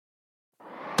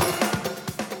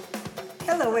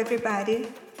Hello everybody,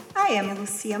 I am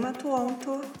Lucia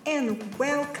Matuonto and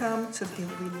welcome to the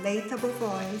Relatable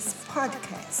Voice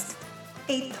podcast,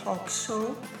 a talk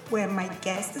show where my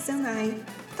guests and I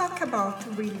talk about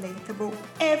relatable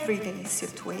everyday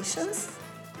situations,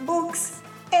 books,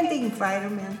 and the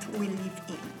environment we live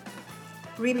in.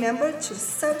 Remember to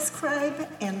subscribe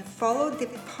and follow the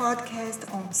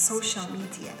podcast on social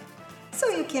media so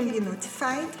you can be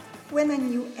notified when a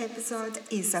new episode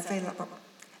is available.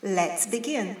 Let's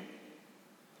begin.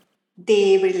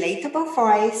 The Relatable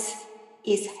Voice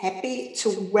is happy to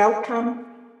welcome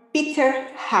Peter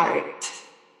Harret.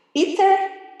 Peter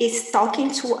is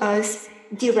talking to us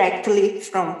directly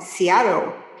from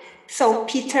Seattle. So,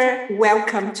 Peter,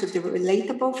 welcome to the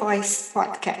Relatable Voice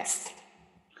podcast.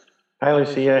 Hi,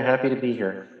 Lucia. Happy to be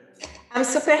here. I'm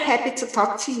super happy to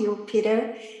talk to you,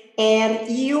 Peter. And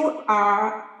you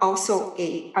are also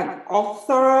an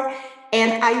author,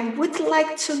 and I would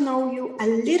like to know you a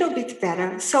little bit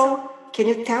better. So, can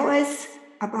you tell us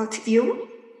about you?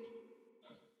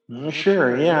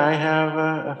 Sure. Yeah, I have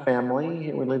a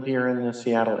family. We live here in the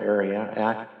Seattle area,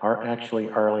 actually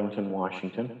Arlington,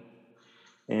 Washington,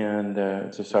 and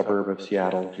it's a suburb of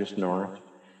Seattle, just north.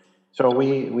 So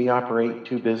we operate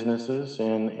two businesses,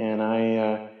 and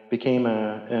I became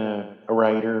a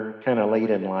writer kind of late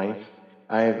in life.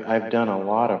 I've done a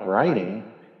lot of writing,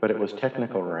 but it was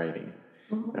technical writing,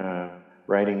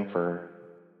 writing for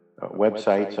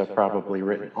websites. I've probably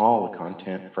written all the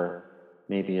content for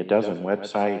maybe a dozen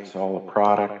websites, all the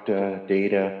product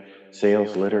data,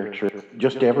 sales literature,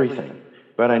 just everything.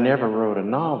 But I never wrote a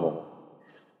novel,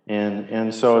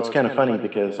 and so it's kind of funny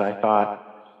because I thought,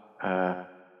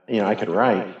 I could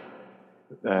write,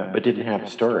 but didn't have a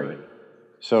story.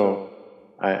 So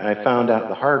I found out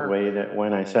the hard way that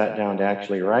when I sat down to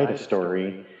actually write a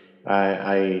story,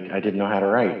 I didn't know how to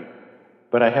write,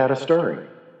 but I had a story,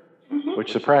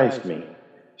 which surprised me.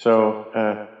 So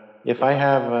if I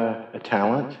have a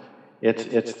talent,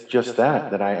 it's just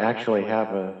that I actually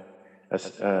have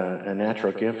a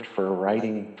natural gift for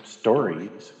writing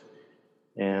stories,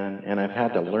 and I've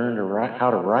had to learn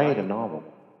how to write a novel.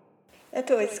 It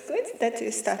was good that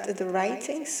you started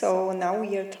writing, so now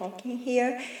we are talking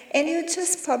here. And you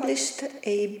just published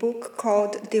a book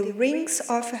called The Rings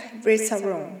of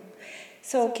Hesaurun.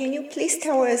 So can you please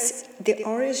tell us the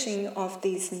origin of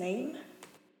this name?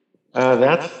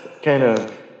 That's kind of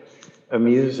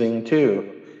amusing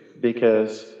too,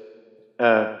 because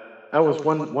I was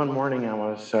one morning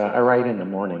I write in the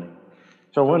morning.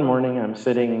 So one morning I'm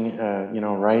sitting,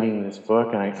 writing this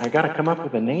book, and I got to come up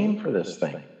with a name for this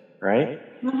thing, right?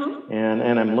 Mm-hmm.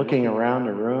 And I'm looking around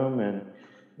the room,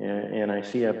 and I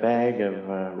see a bag of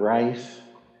rice,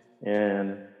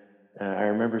 and I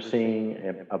remember seeing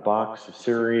a box of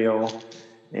cereal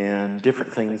and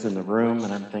different things in the room,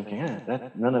 and I'm thinking,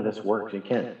 none of this works. You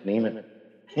can't name it,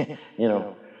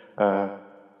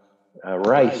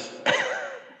 rice.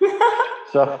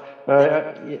 So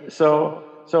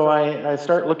I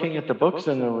start looking at the books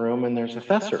in the room, and there's a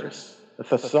thesaurus.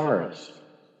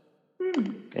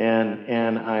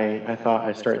 And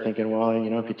I start thinking, well,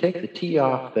 if you take the T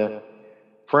off the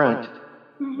front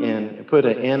and put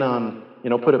an N on,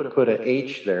 put a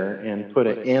H there and put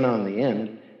an N on the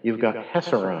end, you've got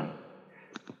Hesaurun.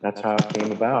 That's how it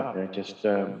came about. I just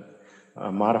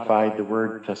modified the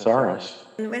word thesaurus.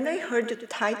 When I heard the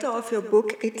title of your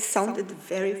book, it sounded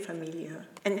very familiar.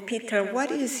 And Peter, what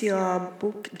is your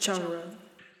book genre?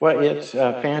 Well, it's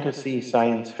fantasy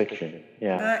science fiction.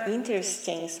 Yeah.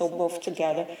 Interesting. So both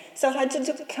together. So how did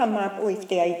you come up with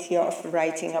the idea of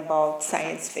writing about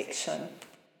science fiction?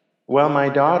 Well, my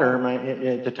daughter,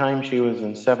 at the time she was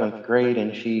in 7th grade,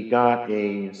 and she got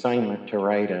an assignment to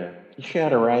write she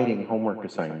had a writing homework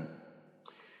assignment.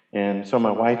 And so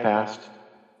my wife asked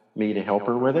me to help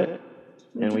her with it,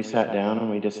 and we sat down and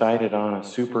we decided on a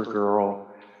Supergirl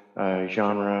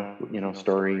genre,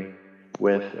 story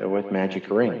with magic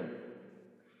ring.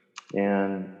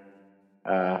 And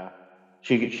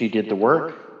she did the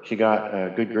work. She got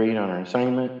a good grade on her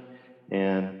assignment,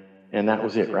 and that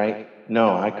was it, right?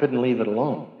 No, I couldn't leave it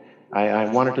alone. I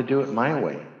wanted to do it my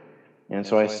way. And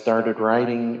so I started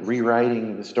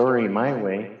rewriting the story my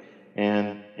way,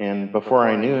 and before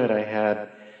I knew it, I had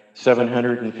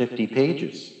 750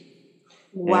 pages.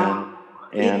 Wow.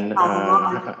 And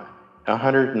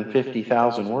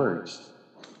 150,000 words.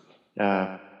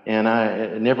 And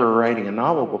I never writing a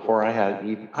novel before. I had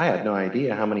no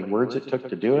idea how many words it took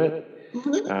to do it.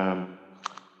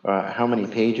 How many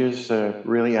pages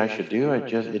really I should do.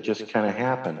 It just kind of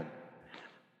happened.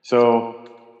 So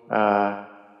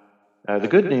the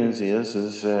good news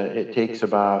is it takes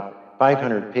about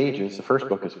 500 pages. The first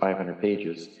book is 500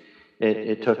 pages,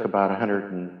 it took about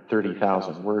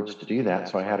 130,000 words to do that,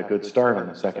 so I had a good start on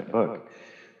the second book.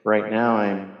 Right now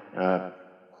I'm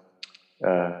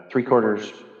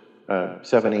 3/4,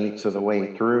 7/8 of the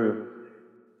way through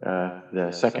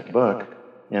the second book,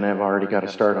 and I've already got a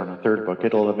start on the third book.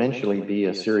 It'll eventually be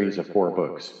a series of 4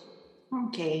 books.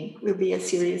 Okay, will be a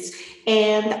series.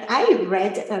 And I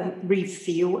read a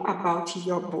review about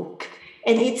your book,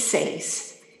 and it says,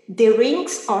 "The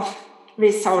Rings of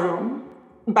Hesaurun"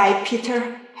 by Peter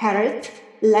Harret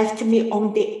left me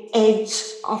on the edge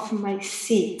of my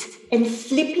seat and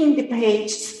flipping the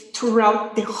pages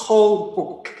throughout the whole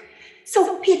book. So,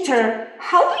 Peter,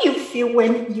 how do you feel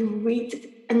when you read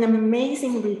an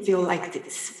amazing review like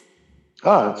this?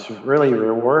 Oh, it's really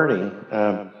rewarding.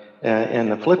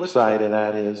 And the flip side of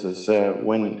that is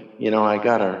when I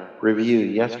got a review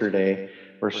yesterday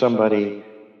where somebody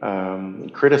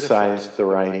criticized the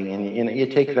writing, and you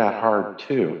take that hard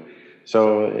too.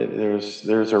 So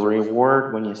there's a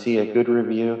reward when you see a good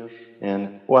review,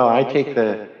 and well, I take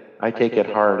it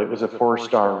hard. It was a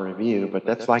 4-star review, but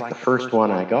that's like the first one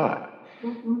I got,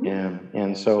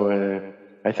 and so.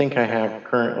 I think I have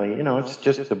currently, it's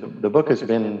just the book has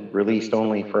been released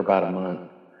only for about a month,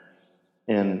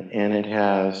 and it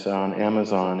has on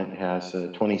Amazon, it has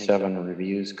 27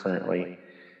 reviews currently,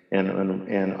 and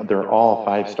they're all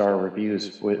 5-star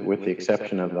reviews with the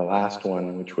exception of the last one,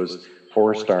 which was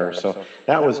 4 stars. So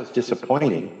that was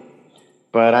disappointing,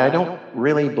 but I don't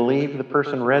really believe the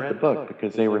person read the book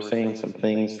because they were saying some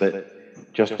things that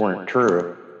just weren't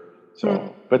true. So,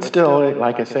 but still,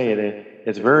 like I say,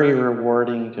 it's very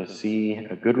rewarding to see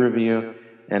a good review,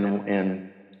 and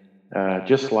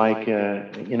just like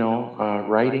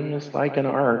writing is like an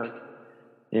art.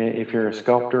 If you're a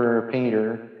sculptor or a painter,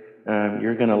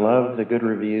 you're going to love the good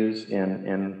reviews,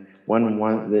 and one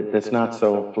that's not so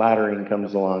flattering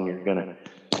comes along,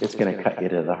 it's gonna cut you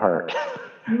to the heart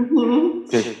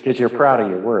because you're proud of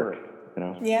your work.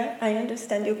 Yeah, I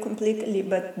understand you completely,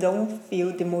 but don't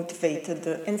feel demotivated.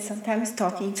 And sometimes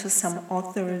talking to some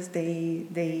authors,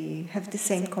 they have the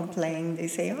same complaint. They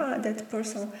say, "Oh, that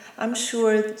person, I'm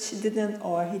sure she didn't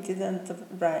or he didn't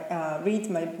read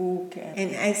my book." And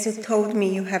as you told me,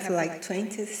 you have like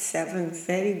 27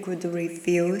 very good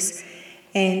reviews.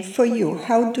 And for you,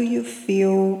 how do you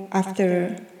feel after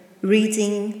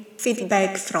reading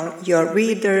feedback from your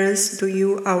readers? Do you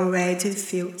already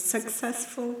feel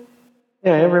successful?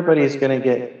 Yeah, everybody's going to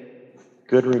get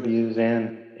good reviews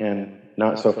and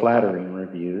not so flattering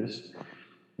reviews.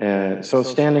 So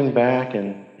standing back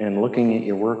and looking at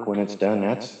your work when it's done,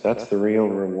 that's the real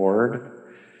reward,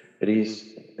 at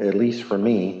least for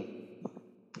me.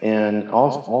 And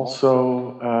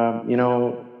also,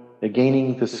 gaining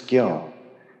the skill.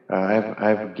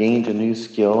 I've gained a new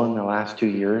skill in the last 2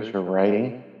 years of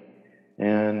writing,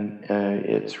 and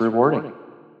it's rewarding.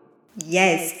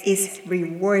 Yes, it's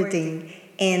rewarding.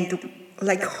 And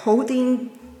like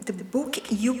holding the book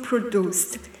you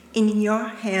produced in your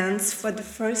hands for the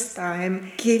first time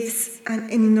gives an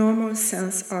enormous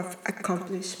sense of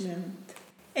accomplishment.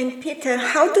 And Peter,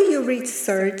 how do you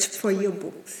research for your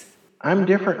books? I'm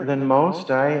different than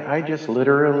most. I just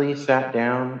literally sat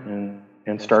down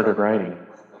and started writing.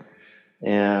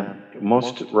 And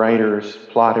most writers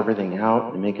plot everything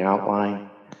out and make an outline,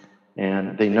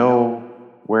 and they know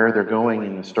where they're going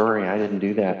in the story. I didn't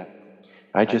do that.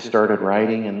 I just started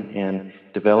writing and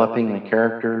developing the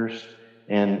characters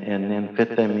and then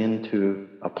fit them into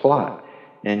a plot.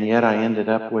 And yet I ended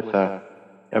up with a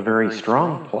very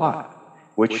strong plot,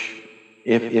 which,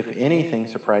 if anything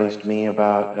surprised me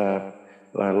about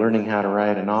learning how to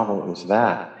write a novel, it was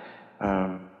that.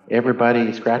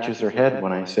 Everybody scratches their head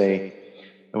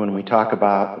when we talk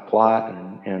about the plot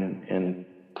and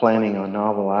planning a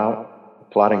novel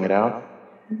out, plotting it out.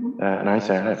 And I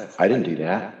say, I didn't do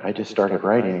that. I just started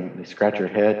writing. They scratch your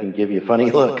head and give you a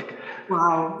funny look.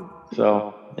 Wow.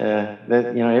 So,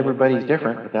 everybody's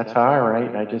different, but that's how I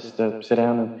write. I just sit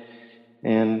down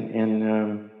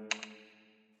and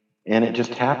it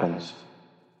just happens.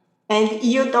 And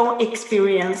you don't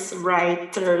experience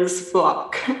writer's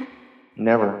block?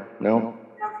 Never, no.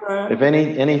 Never. If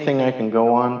anything, I can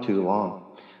go on too long.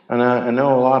 And I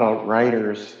know a lot of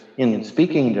writers, in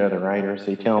speaking to other writers,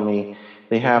 they tell me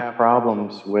they have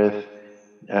problems with,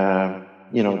 the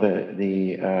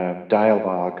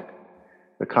dialogue,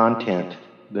 the content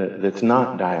that's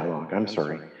not dialogue. I'm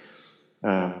sorry,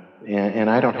 and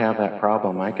I don't have that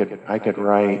problem. I could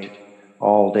write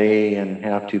all day and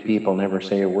have 2 people never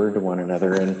say a word to one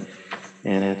another, and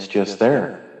it's just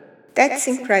there. That's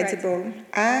incredible.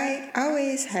 I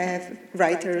always have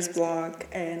writer's block,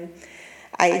 and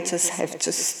I just have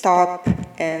to stop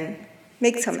and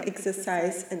make some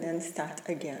exercise, and then start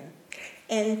again.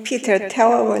 And Peter,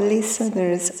 tell our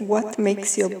listeners what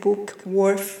makes your book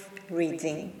worth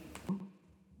reading.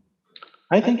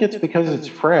 I think it's because it's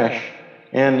fresh,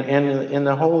 and in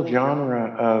the whole genre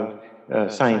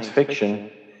of science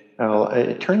fiction,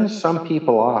 it turns some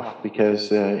people off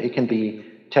because it can be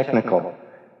technical,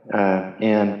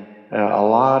 and a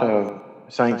lot of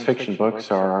science fiction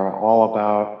books are all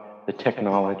about the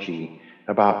technology,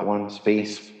 about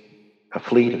a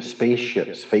fleet of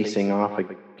spaceships facing off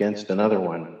against another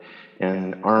one,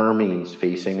 and armies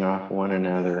facing off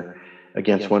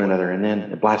against one another, and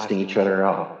then blasting each other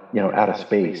out of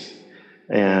space.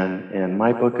 And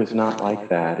my book is not like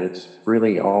that. It's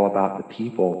really all about the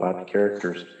people, about the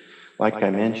characters. Like I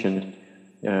mentioned,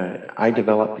 I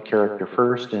develop the character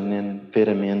first, and then fit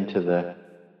him into the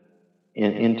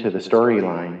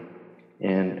storyline.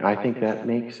 And I think that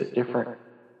makes it different.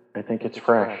 I think it's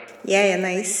fresh. Yeah, and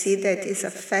I see that it's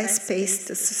a fast-paced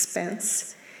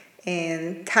suspense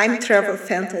and time travel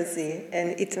fantasy,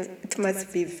 and it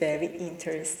must be very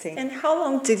interesting. And how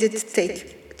long did it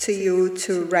take to you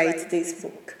to write this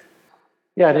book?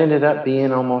 Yeah, it ended up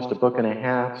being almost a book and a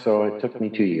half, so it took me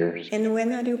 2 years. And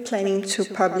when are you planning to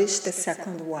publish the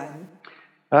second one?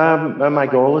 My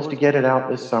goal is to get it out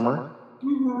this summer.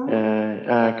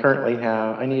 Currently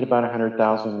I need about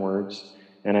 100,000 words,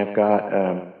 and I've got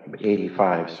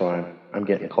 85, so I'm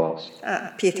getting close.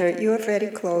 Peter, you are very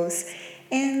close.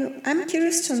 And I'm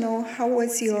curious to know, how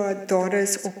was your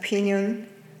daughter's opinion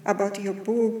about your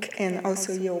book and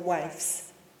also your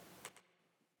wife's?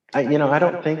 I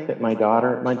don't think that my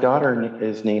daughter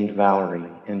is named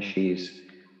Valerie, and she's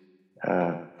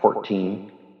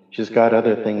 14. She's got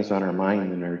other things on her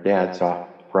mind than her dad's off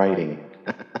writing.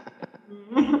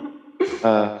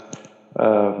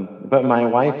 But my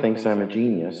wife thinks I'm a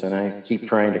genius, and I keep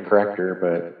trying to correct her,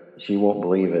 but she won't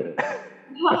believe it.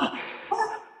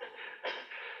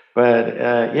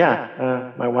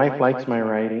 But my wife likes my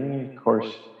writing. Of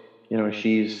course,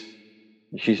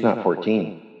 she's not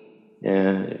 14.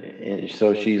 And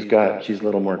so she's a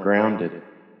little more grounded.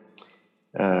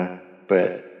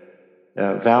 But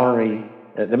Valerie,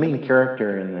 the main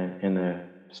character in the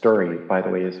story, by the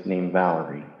way, is named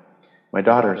Valerie. My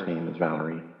daughter's name is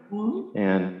Valerie,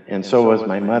 and so was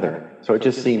my mother. So it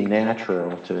just seemed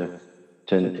natural to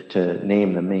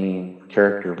name the main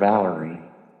character Valerie,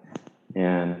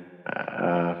 and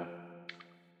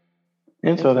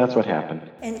so that's what happened.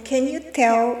 And can you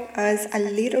tell us a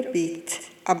little bit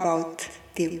about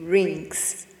the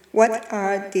rings? What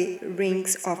are the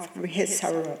rings of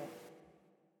Hesaurun?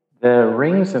 The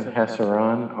rings of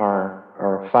Hesaurun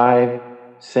are 5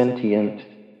 sentient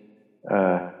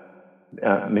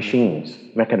machines,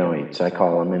 mechanoids, I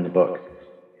call them in the book.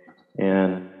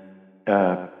 And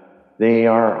they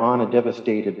are on a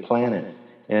devastated planet.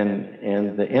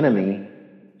 And the enemy,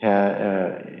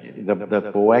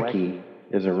 the Boeki,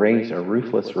 is a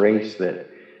ruthless race that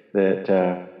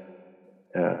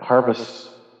harvests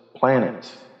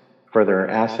planets for their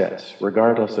assets,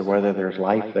 regardless of whether there's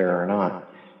life there or not.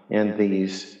 And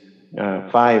these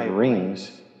 5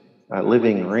 rings,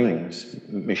 living rings,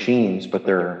 machines, but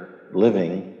they're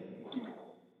living,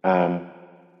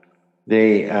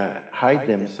 they hide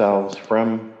themselves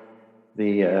from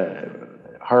the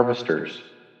harvesters,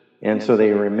 and so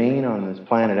they remain on this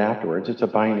planet afterwards. It's a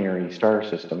binary star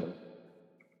system,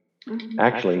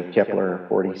 actually Kepler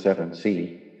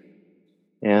 47c,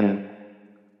 and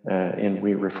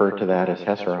we refer to that as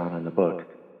Hesaurun in the book.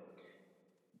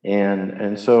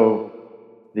 And so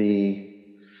these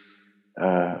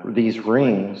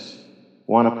rings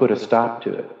want to put a stop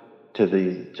to it, to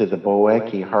the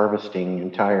Boeki harvesting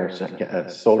entire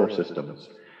solar systems,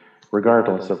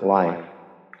 regardless of life.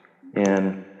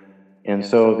 And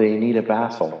so they need a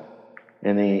vassal,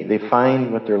 and they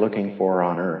find what they're looking for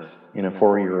on Earth in a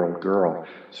 4-year-old girl.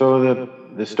 So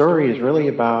the story is really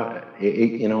about,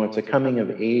 it's a coming of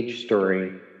age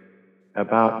story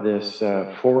about this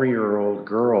 4-year-old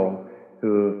girl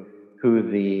who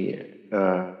the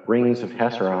rings of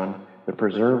Hesaurun, the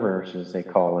preservers as they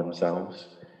call themselves,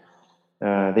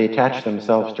 they attach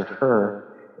themselves to her,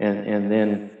 and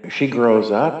then she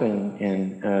grows up,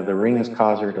 and the rings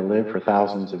cause her to live for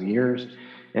thousands of years,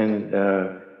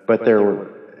 but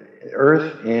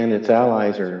Earth and its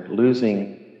allies are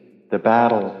losing the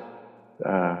battle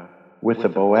with the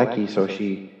Boeki, so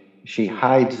she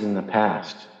hides in the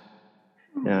past,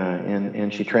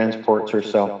 and she transports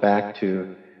herself back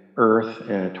to Earth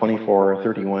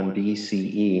 2431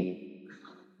 BCE.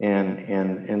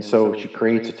 And so she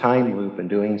creates a time loop in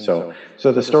doing so.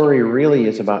 So the story really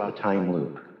is about the time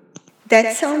loop.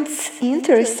 That sounds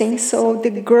interesting. So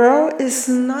the girl is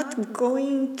not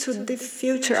going to the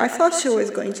future. I thought she was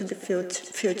going to the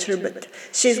future, but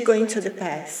she's going to the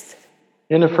past.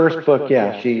 In the first book,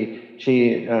 yeah,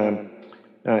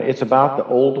 it's about the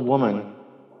old woman.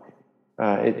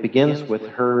 It begins with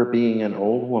her being an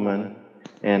old woman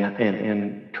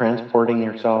and transporting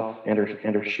herself and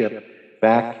her ship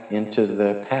back into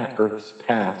the Earth's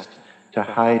past to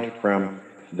hide from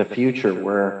the future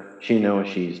where she knows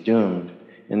she's doomed.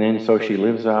 And then so she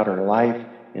lives out her life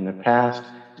in the past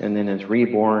and then is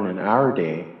reborn in our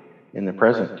day, in the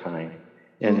present time,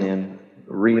 and then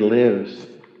relives,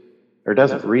 or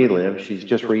doesn't relive, she's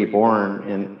just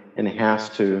reborn and has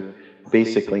to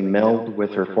basically meld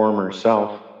with her former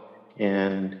self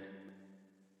and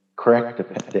correct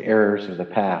the errors of the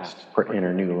past in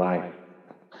her new life.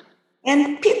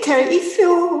 And Peter, if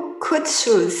you could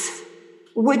choose,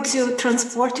 would you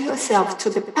transport yourself to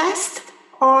the past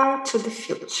or to the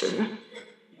future?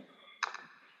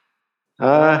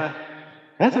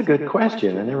 That's a good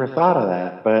question. I never thought of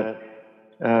that, but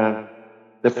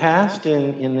the past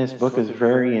in this book is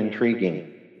very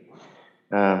intriguing.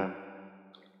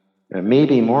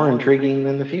 Maybe more intriguing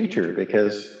than the future,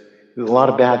 because a lot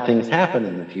of bad things happen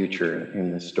in the future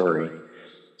in this story.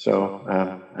 So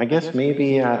I guess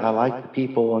maybe I like the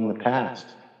people in the past.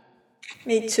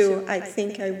 Me too. I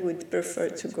think I would prefer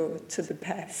to go to the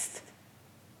past.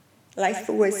 Life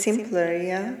was simpler,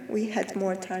 yeah? We had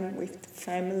more time with the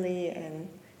family and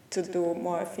to do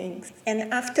more things.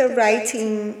 And after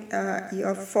writing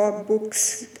your 4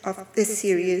 books of the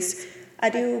series,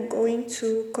 are you going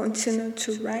to continue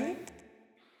to write?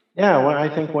 Yeah, well, I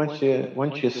think once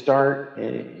you start,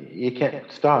 you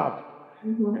can't stop.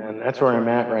 And that's where I'm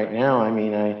at right now. I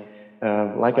mean,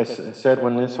 like I said,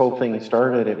 when this whole thing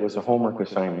started, it was a homework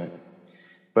assignment.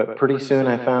 But pretty soon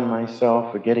I found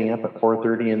myself getting up at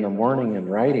 4:30 in the morning and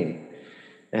writing,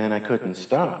 and I couldn't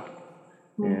stop.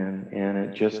 And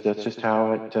that's just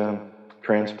how it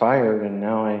transpired. And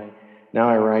now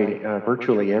I write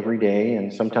virtually every day,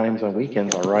 and sometimes on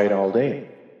weekends I'll write all day.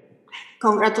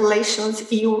 Congratulations,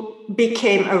 you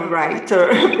became a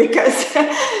writer, because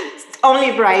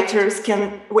only writers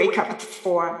can wake up at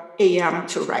 4 a.m.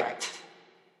 to write.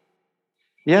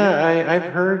 Yeah, I've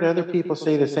heard other people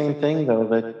say the same thing, though,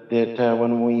 that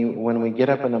when we get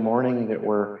up in the morning, that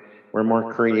we're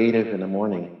more creative in the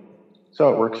morning. So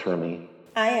it works for me.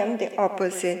 I am the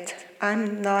opposite.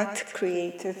 I'm not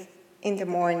creative in the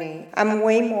morning. I'm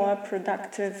way more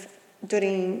productive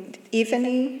during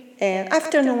evening and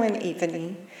afternoon and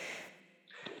evening.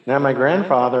 Now, my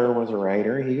grandfather was a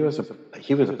writer. He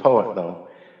was a poet, though,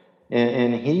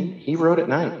 and he wrote at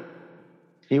night.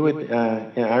 He would.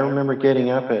 I remember getting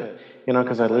up at,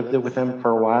 because I lived with him for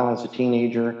a while as a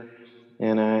teenager,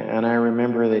 and I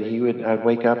remember that I'd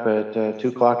wake up at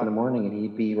 2:00 in the morning and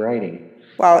he'd be writing.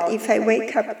 Well, if I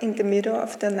wake up in the middle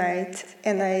of the night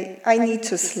and I need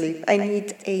to sleep, I need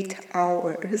 8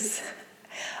 hours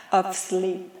of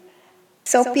sleep.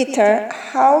 So, Peter,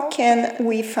 how can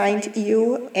we find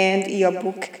you and your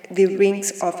book, The Rings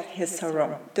of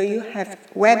Hesaurun? Do you have a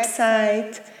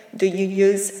website? Do you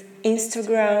use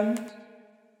Instagram?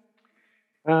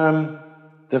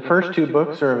 The first 2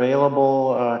 books are available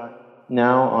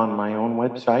now on my own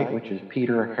website, which is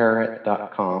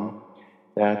peterharret.com.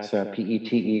 That's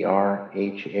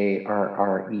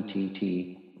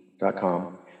PeterHarrett.com.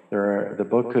 The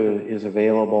book is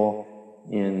available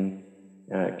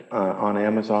on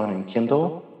Amazon and Kindle,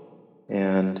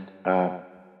 and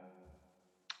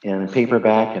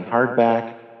paperback and hardback,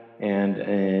 and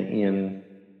in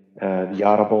the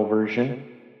Audible version.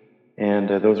 And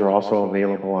those are also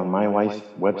available on my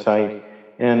website,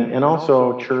 and also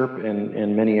Chirp and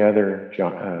many other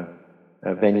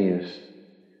venues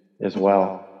as well.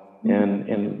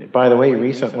 And by the way,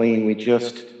 recently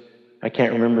I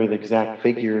can't remember the exact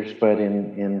figures, but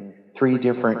in 3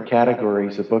 different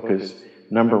categories, the book is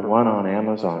 #1 on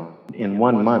Amazon in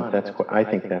 1 month. I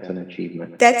think that's an achievement.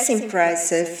 That's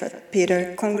impressive, Peter.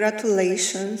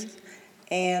 Congratulations,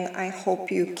 and I hope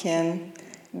you can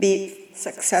be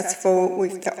successful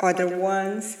with the other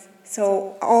ones. So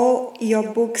all your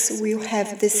books will have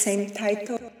the same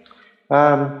title?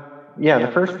 Yeah,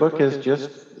 the first book is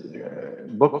just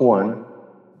book 1,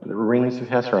 The Rings of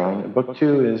Hesaurun. Book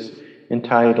 2 is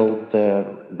entitled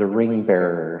The Ring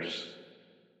Bearers.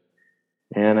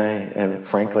 And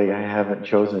frankly, I haven't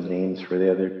chosen names for the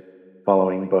other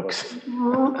following books.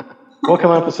 We'll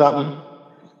come up with something.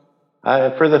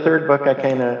 For the 3rd book, I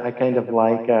kind of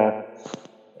like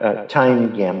Time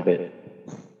Gambit.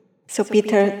 So,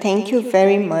 Peter, thank you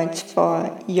very much for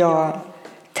your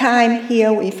time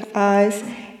here with us,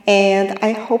 and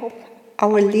I hope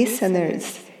our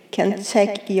listeners can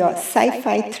check your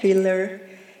sci-fi thriller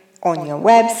on your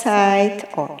website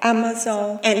or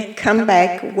Amazon and come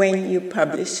back when you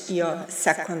publish your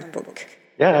second book.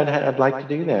 Yeah, I'd like to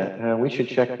do that. We should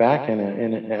check back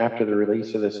after the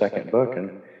release of the second book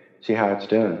and see how it's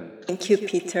doing. Thank you,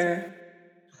 Peter.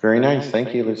 Very nice.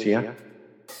 Thank you, Lucia.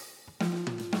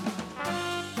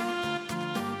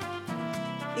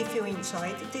 If you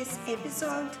enjoyed this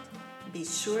episode, be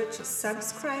sure to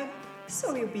subscribe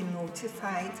so you'll be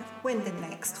notified when the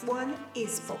next one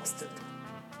is posted.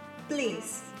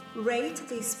 Please rate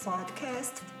this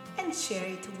podcast and share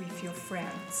it with your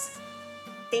friends.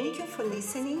 Thank you for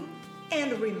listening,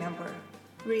 and remember,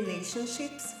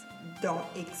 relationships don't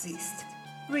exist.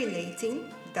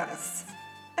 Relating does.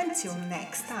 Until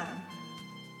next time.